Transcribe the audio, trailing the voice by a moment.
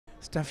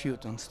Stephanie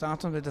Houghton,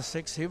 starting with a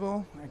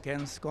 6-0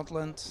 against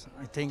Scotland,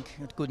 I think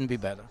it couldn't be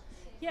better.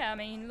 Yeah, I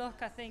mean, look,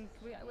 I think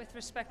with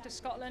respect to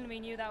Scotland, we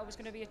knew that was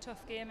going to be a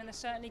tough game, and they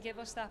certainly give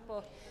us that.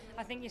 But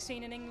I think you've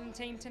seen an England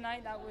team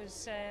tonight that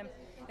was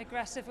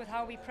aggressive with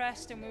how we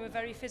pressed, and we were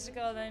very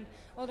physical and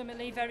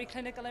ultimately very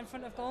clinical in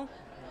front of goal.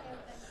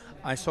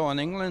 I saw in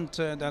England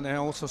that I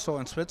also saw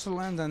in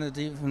Switzerland, and it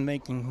even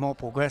making more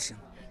progression.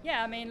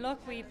 Yeah, I mean,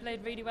 look, we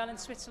played really well in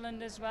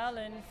Switzerland as well,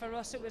 and for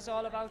us it was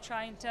all about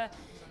trying to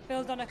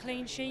build on a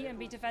clean sheet and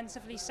be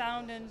defensively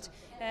sound, and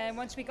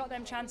once we got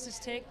them chances,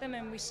 take them,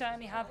 and we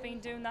certainly have been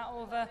doing that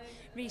over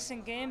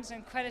recent games,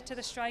 and credit to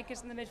the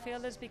strikers and the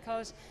midfielders,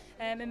 because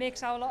it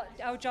makes our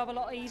job a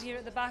lot easier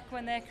at the back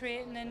when they're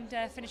creating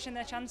and finishing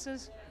their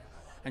chances.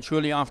 And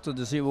surely after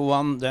the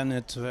 0-1 then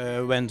it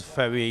went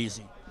very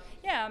easy.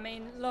 Yeah, I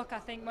mean, look, I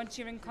think once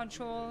you're in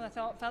control, I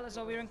felt as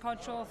though we were in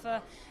control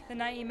for the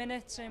 90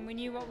 minutes, and we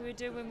knew what we were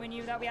doing. We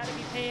knew that we had to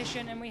be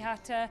patient, and we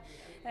had to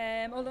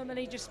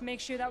ultimately just make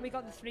sure that we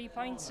got the 3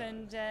 points,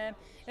 and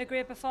a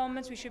great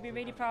performance. We should be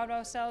really proud of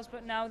ourselves,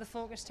 but now the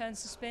focus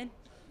turns to Spain.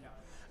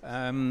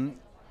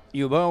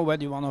 You were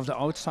already one of the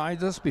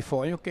outsiders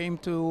before you came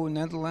to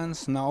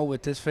Netherlands. Now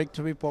with this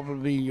victory,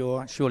 probably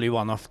you're surely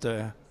one of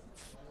the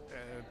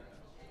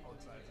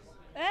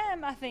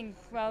I think,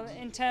 well,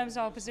 in terms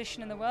of our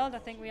position in the world, I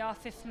think we are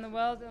 5th in the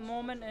world at the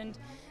moment,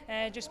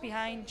 and just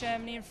behind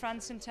Germany and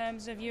France in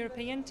terms of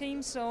European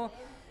teams. So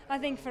I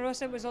think for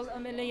us it was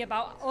ultimately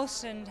about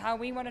us and how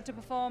we wanted to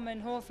perform,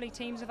 and hopefully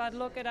teams have had a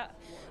look at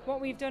what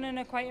we've done and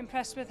are quite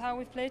impressed with how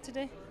we've played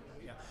today.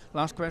 Yeah.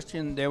 Last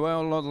question, there were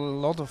a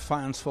lot of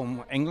fans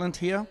from England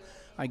here.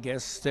 I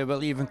guess there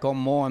will even come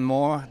more and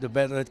more the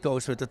better it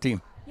goes with the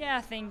team. Yeah,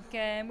 I think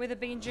with it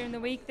being during the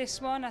week, this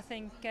one, I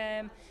think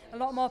a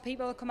lot more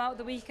people will come out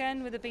the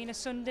weekend, with it being a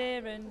Sunday,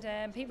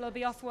 and people will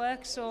be off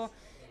work. So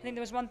I think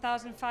there was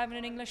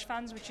 1,500 English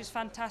fans, which is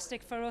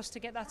fantastic for us to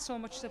get that so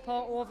much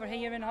support over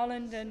here in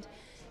Holland,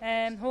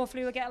 and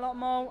hopefully we'll get a lot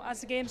more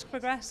as the games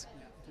progress.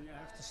 Do you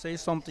have to say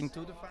something to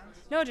the fans?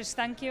 No, just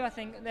thank you. I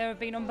think they have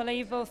been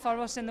unbelievable for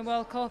us in the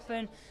World Cup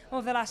and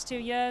over the last 2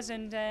 years,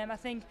 and I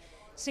think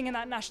singing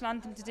that national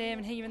anthem today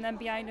and hearing them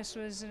behind us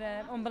was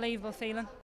an unbelievable feeling.